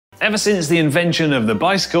Ever since the invention of the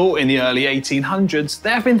bicycle in the early 1800s,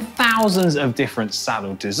 there have been thousands of different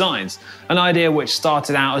saddle designs. An idea which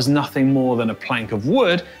started out as nothing more than a plank of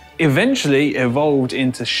wood eventually evolved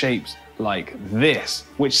into shapes like this,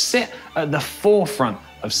 which sit at the forefront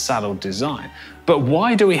of saddle design. But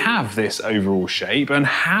why do we have this overall shape, and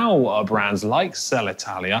how are brands like Selle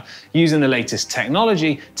Italia using the latest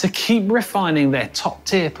technology to keep refining their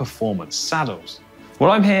top-tier performance saddles? Well,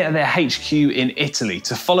 I'm here at their HQ in Italy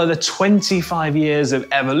to follow the 25 years of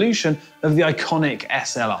evolution of the iconic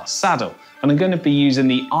SLR saddle. And I'm going to be using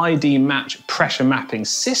the idmatch pressure mapping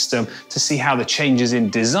system to see how the changes in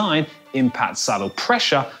design impact saddle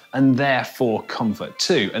pressure and therefore comfort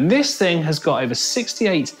too. And this thing has got over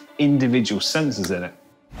 68 individual sensors in it.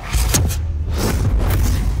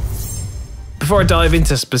 Before I dive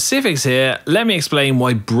into specifics here, let me explain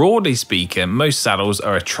why, broadly speaking, most saddles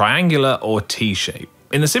are a triangular or T-shape.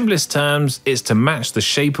 In the simplest terms, it's to match the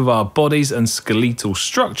shape of our bodies and skeletal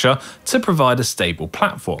structure to provide a stable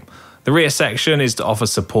platform. The rear section is to offer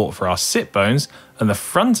support for our sit bones, and the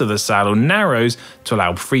front of the saddle narrows to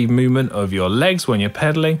allow free movement of your legs when you're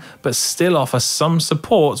pedaling, but still offer some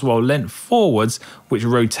supports while leant forwards, which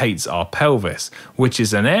rotates our pelvis, which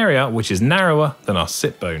is an area which is narrower than our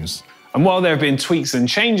sit bones. And while there have been tweaks and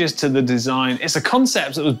changes to the design, it's a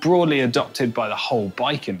concept that was broadly adopted by the whole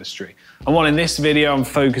bike industry. And while in this video I'm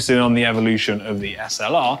focusing on the evolution of the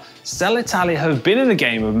SLR, Selle Italia have been in the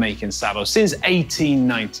game of making saddles since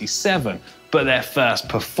 1897, but their first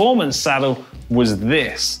performance saddle was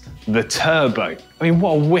this, the Turbo. I mean,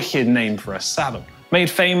 what a wicked name for a saddle. Made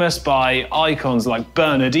famous by icons like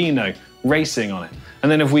Bernardino racing on it.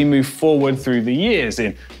 And then if we move forward through the years,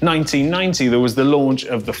 in 1990 there was the launch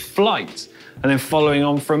of the Flight. And then following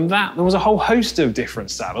on from that, there was a whole host of different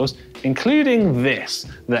saddles, including this,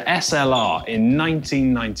 the SLR in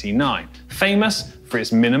 1999, famous for its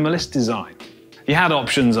minimalist design. You had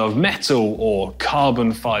options of metal or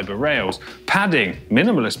carbon fiber rails, padding,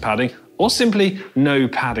 minimalist padding, or simply no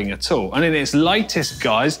padding at all. And in its lightest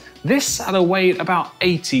guise, this saddle weighed about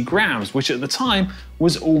 80 grams, which at the time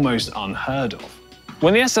was almost unheard of.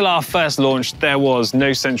 When the SLR first launched, there was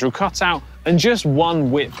no central cutout and just one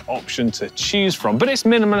width option to choose from, but its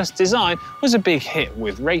minimalist design was a big hit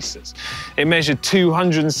with racers. It measured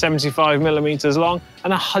 275mm long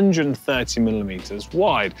and 130mm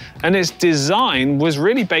wide, and its design was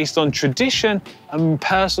really based on tradition and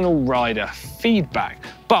personal rider feedback.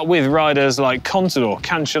 But with riders like Contador,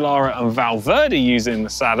 Cancellara and Valverde using the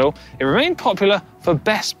saddle, it remained popular for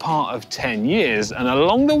best part of 10 years, and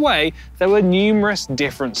along the way there were numerous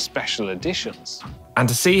different special editions. And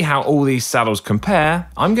to see how all these saddles compare,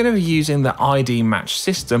 I'm going to be using the idmatch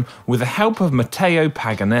system with the help of Matteo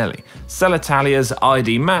Paganelli, Selle Italia's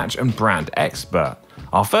idmatch and brand expert.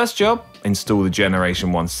 Our first job, install the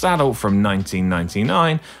Generation 1 saddle from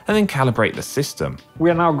 1999 and then calibrate the system. We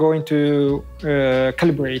are now going to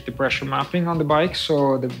calibrate the pressure mapping on the bike.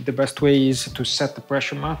 So the best way is to set the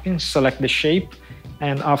pressure mapping, select the shape,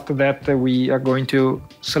 and after that we are going to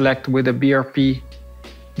select with the BRP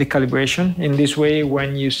the calibration. In this way,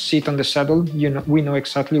 when you sit on the saddle, we know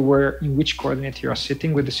exactly in which coordinate you are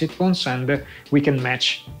sitting with the sit bones, and we can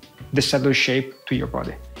match the saddle shape to your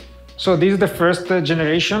body. So this is the first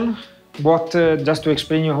generation. Just to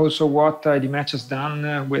explain you also what idmatch has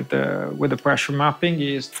done with the pressure mapping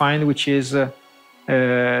is find which is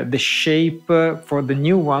the shape for the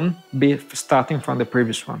new one starting from the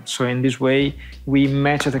previous one. So in this way, we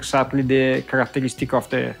match it exactly the characteristic of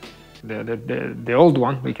the old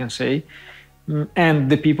one, we can say, and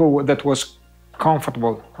the people that was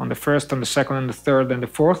comfortable on the first, on the second, and the third, and the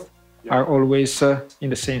fourth are always in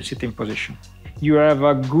the same sitting position. You have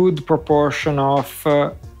a good proportion of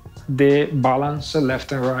the balance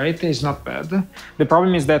left and right is not bad. The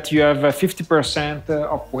problem is that you have 50%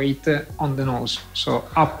 of weight on the nose, so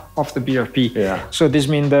up of the BRP. Yeah. So this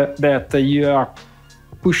means that you are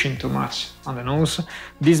pushing too much on the nose.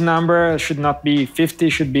 This number should not be 50,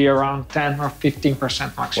 should be around 10 or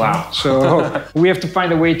 15% maximum. Wow. So we have to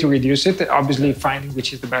find a way to reduce it, obviously finding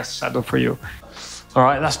which is the best saddle for you. All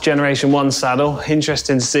right, that's Generation 1 saddle.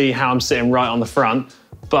 Interesting to see how I'm sitting right on the front,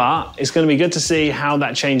 but it's going to be good to see how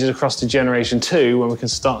that changes across to Generation 2 when we can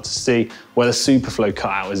start to see where the Superflow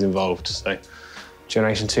cutout is involved. So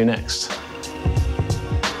Generation 2 next.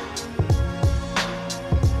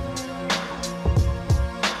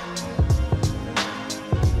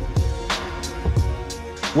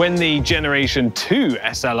 When the Generation 2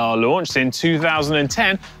 SLR launched in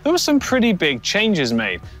 2010, there were some pretty big changes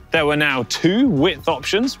made. There were now 2 width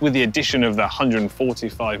options with the addition of the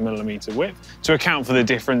 145mm width to account for the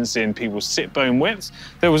difference in people's sit bone widths.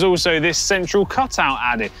 There was also this central cutout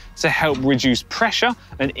added to help reduce pressure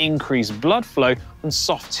and increase blood flow on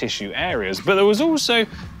soft tissue areas. But there was also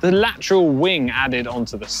the lateral wing added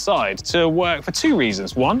onto the side to work for 2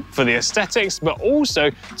 reasons. One, for the aesthetics, but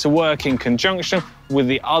also to work in conjunction with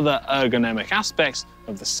the other ergonomic aspects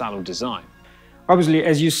of the saddle design. Obviously,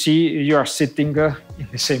 as you see, you are sitting in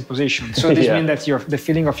the same position. So this means that the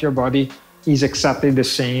feeling of your body is exactly the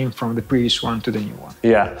same from the previous one to the new one.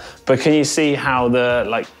 Yeah, but can you see how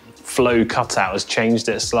the flow cutout has changed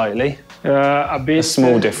it slightly? A bit. A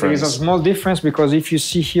small difference. There is a small difference because if you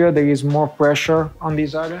see here, there is more pressure on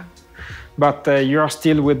this area, but you are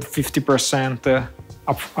still with 50%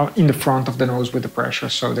 up in the front of the nose with the pressure,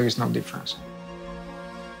 so there is no difference.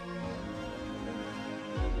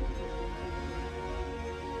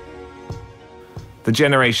 The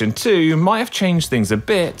Generation 2 might have changed things a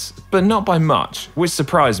bit, but not by much, which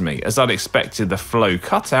surprised me as I'd expected the flow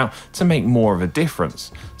cutout to make more of a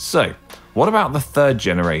difference. So, what about the 3rd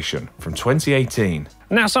generation from 2018?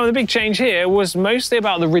 Now, some of the big change here was mostly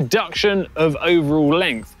about the reduction of overall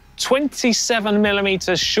length.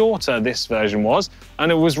 27mm shorter this version was,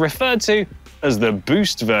 and it was referred to as the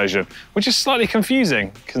boost version, which is slightly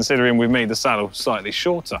confusing considering we've made the saddle slightly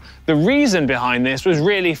shorter. The reason behind this was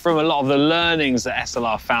really from a lot of the learnings that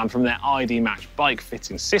SLR found from their idmatch bike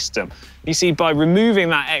fitting system. You see, by removing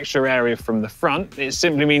that extra area from the front, it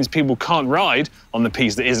simply means people can't ride on the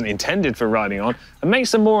piece that isn't intended for riding on, and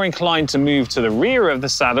makes them more inclined to move to the rear of the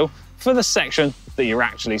saddle for the section that you're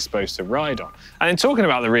actually supposed to ride on. And in talking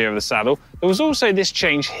about the rear of the saddle, there was also this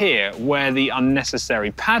change here where the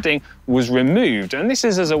unnecessary padding was removed. And this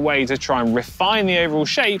is as a way to try and refine the overall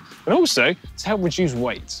shape and also to help reduce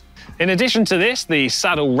weight. In addition to this, the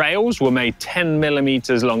saddle rails were made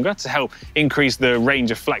 10mm longer to help increase the range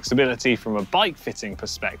of flexibility from a bike fitting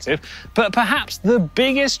perspective. But perhaps the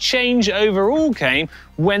biggest change overall came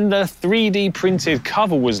when the 3D printed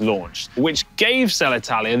cover was launched, which gave Selle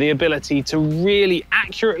Italia the ability to really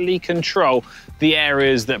accurately control the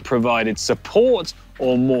areas that provided support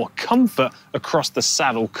or more comfort across the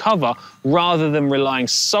saddle cover, rather than relying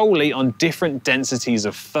solely on different densities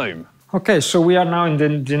of foam. Okay, so we are now in the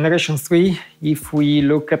Generation 3. If we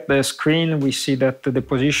look at the screen, we see that the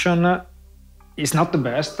position is not the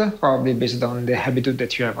best, probably based on the habitude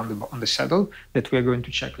that you have on the saddle, that we are going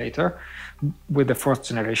to check later with the 4th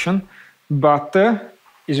generation, but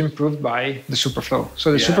is improved by the Superflow.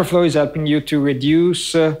 So the Superflow is helping you to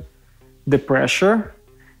reduce the pressure.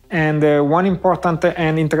 And one important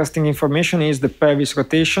and interesting information is the pelvis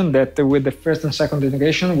rotation, that with the 1st and 2nd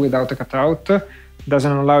generation, without a cutout,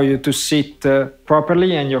 doesn't allow you to sit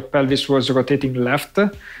properly, and your pelvis was rotating left.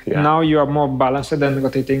 Now you are more balanced and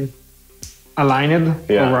rotating aligned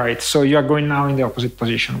right. So you are going now in the opposite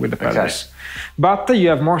position with the pelvis. But you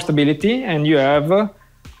have more stability and you have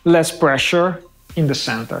less pressure in the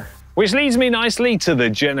center. Which leads me nicely to the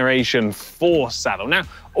Generation 4 saddle. Now,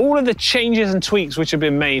 all of the changes and tweaks which have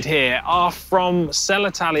been made here are from Selle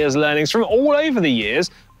Italia's learnings from all over the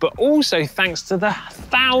years, but also thanks to the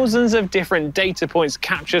thousands of different data points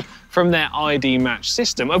captured from their idmatch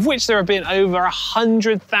system, of which there have been over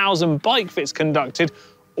 100,000 bike fits conducted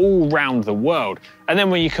all around the world. And then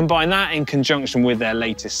when you combine that in conjunction with their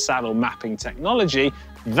latest saddle mapping technology,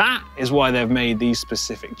 that is why they've made these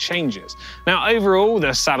specific changes. Now, overall,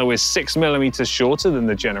 the saddle is 6mm shorter than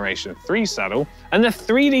the Generation 3 saddle, and the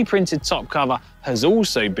 3D printed top cover has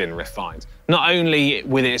also been refined, not only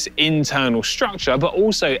with its internal structure, but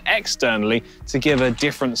also externally to give a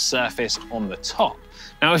different surface on the top.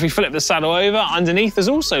 Now, if we flip the saddle over, underneath there's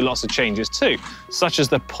also lots of changes too, such as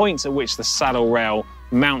the point at which the saddle rail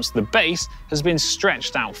mounts the base has been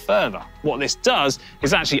stretched out further. What this does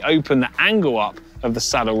is actually open the angle up of the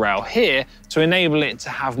saddle rail here to enable it to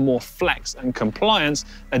have more flex and compliance,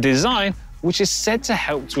 a design which is said to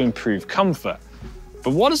help to improve comfort.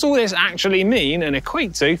 But what does all this actually mean and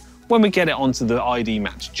equate to when we get it onto the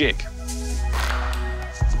idmatch jig?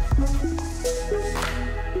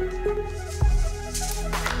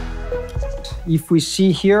 If we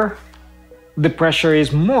see here, the pressure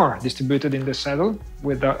is more distributed in the saddle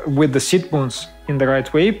with the seat bones in the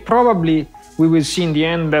right way. Probably we will see in the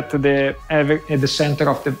end that the center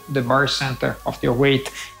of the bar center of your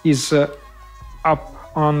weight is up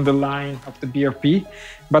on the line of the BRP.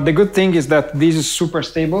 But the good thing is that this is super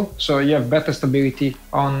stable, so you have better stability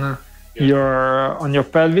on your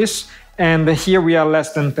pelvis. And here we are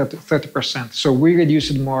less than 30%, so we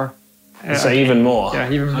reduce it more. So even more?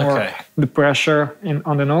 Yeah, even more the pressure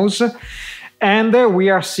on the nose. And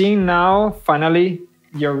we are seeing now, finally,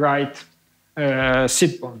 your right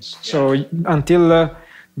seat bones. So until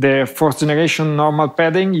the fourth generation normal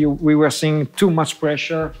padding, we were seeing too much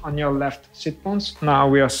pressure on your left seat bones. Now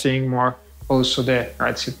we are seeing more also the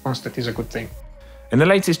right seat bones. That is a good thing. In the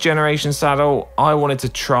latest generation saddle, I wanted to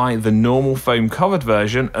try the normal foam covered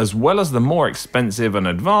version as well as the more expensive and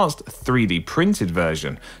advanced 3D printed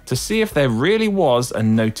version to see if there really was a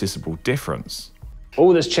noticeable difference.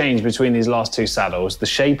 All that's changed between these last two saddles, the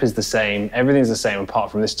shape is the same, everything's the same apart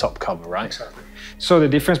from this top cover, right? Exactly. So the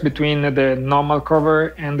difference between the normal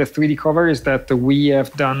cover and the 3D cover is that we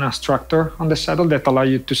have done a structure on the saddle that allows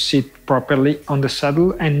you to sit properly on the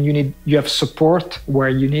saddle, and you have support where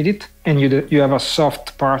you need it, and you have a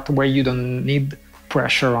soft part where you don't need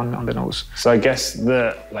pressure on the nose. So I guess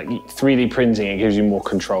the 3D printing, it gives you more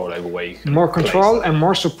control over where you can more control and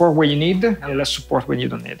more support where you need and less support when you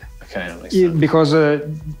don't need. Okay, that makes sense. Because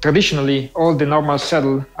traditionally all the normal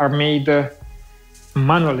saddles are made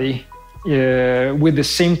manually with the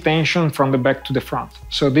same tension from the back to the front.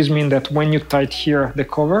 So this means that when you tighten here the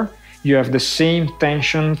cover, you have the same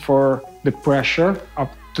tension for the pressure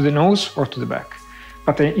up to the nose or to the back.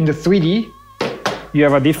 But in the 3D, you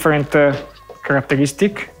have a different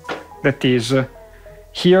characteristic that is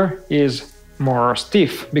here is more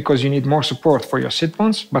stiff because you need more support for your sit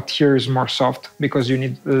bones, but here is more soft because you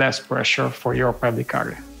need less pressure for your pelvic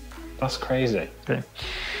area. That's crazy. Okay.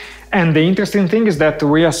 And the interesting thing is that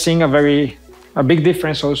we are seeing a big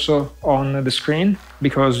difference also on the screen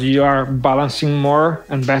because you are balancing more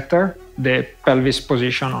and better the pelvis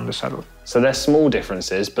position on the saddle. So they're small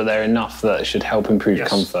differences, but they're enough that it should help improve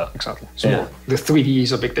comfort. Exactly. So the 3D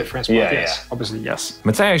is a big difference, but yes, obviously, yes.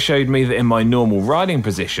 Matteo showed me that in my normal riding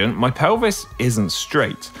position, my pelvis isn't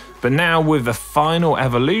straight. But now with the final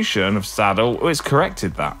evolution of saddle, it's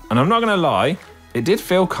corrected that. And I'm not gonna lie, it did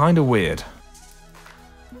feel kind of weird.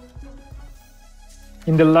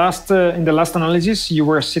 In the last analysis, you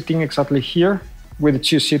were sitting exactly here with the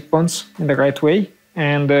two seat bones in the right way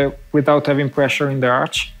and without having pressure in the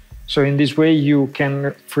arch. So in this way, you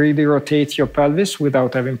can freely rotate your pelvis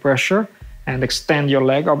without having pressure and extend your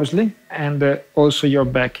leg, obviously. And also your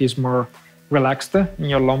back is more relaxed in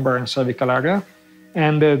your lumbar and cervical area.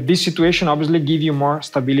 And this situation obviously gives you more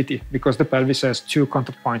stability because the pelvis has two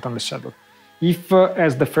contact points on the saddle. If,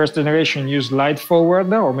 as the first generation, you slide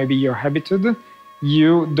forward, or maybe you're habitued,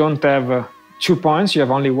 you don't have 2 points, you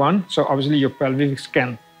have only one. So obviously your pelvis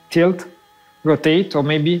can tilt, rotate, or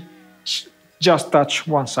maybe just touch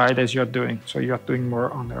one side as you're doing. So you're doing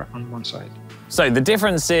more on one side. So the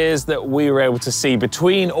difference is that we were able to see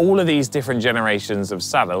between all of these different generations of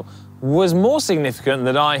saddle was more significant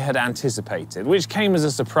than I had anticipated, which came as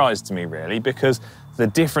a surprise to me really, because the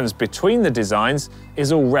difference between the designs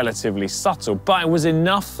is all relatively subtle, but it was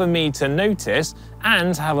enough for me to notice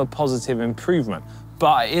and have a positive improvement.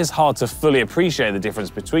 But it is hard to fully appreciate the difference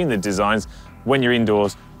between the designs when you're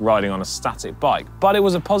indoors riding on a static bike. But it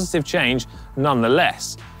was a positive change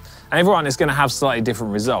nonetheless. And everyone is going to have slightly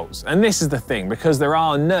different results. And this is the thing, because there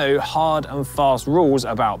are no hard and fast rules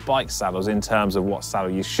about bike saddles in terms of what saddle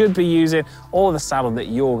you should be using or the saddle that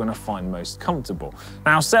you're going to find most comfortable.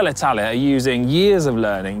 Now, Selle Italia are using years of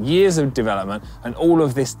learning, years of development, and all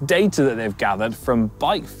of this data that they've gathered from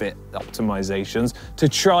bike fit optimizations to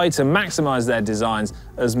try to maximize their designs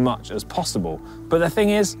as much as possible. But the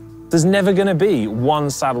thing is, there's never going to be one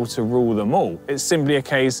saddle to rule them all. It's simply a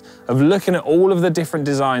case of looking at all of the different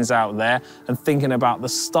designs out there and thinking about the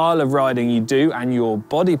style of riding you do and your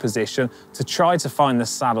body position to try to find the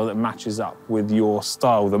saddle that matches up with your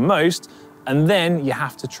style the most, and then you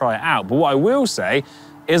have to try it out. But what I will say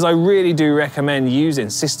is I really do recommend using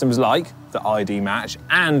systems like the idmatch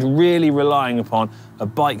and really relying upon a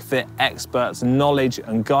bike fit expert's knowledge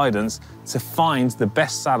and guidance to find the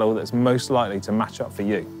best saddle that's most likely to match up for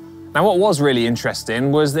you. Now, what was really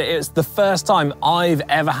interesting was that it's the first time I've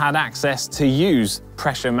ever had access to use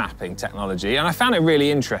pressure mapping technology, and I found it really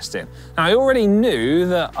interesting. Now, I already knew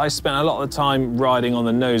that I spent a lot of the time riding on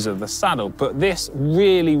the nose of the saddle, but this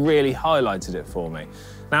really, really highlighted it for me.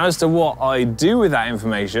 Now, as to what I do with that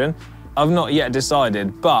information, I've not yet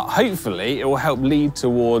decided, but hopefully it will help lead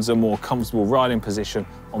towards a more comfortable riding position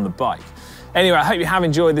on the bike. Anyway, I hope you have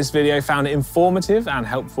enjoyed this video, found it informative and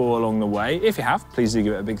helpful along the way. If you have, please do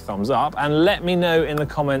give it a big thumbs up and let me know in the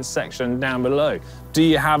comments section down below. Do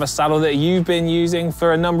you have a saddle that you've been using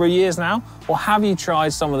for a number of years now? Or have you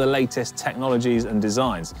tried some of the latest technologies and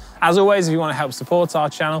designs? As always, if you want to help support our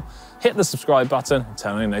channel, hit the subscribe button and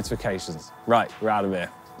turn on your notifications. Right, we're out of here.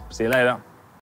 See you later.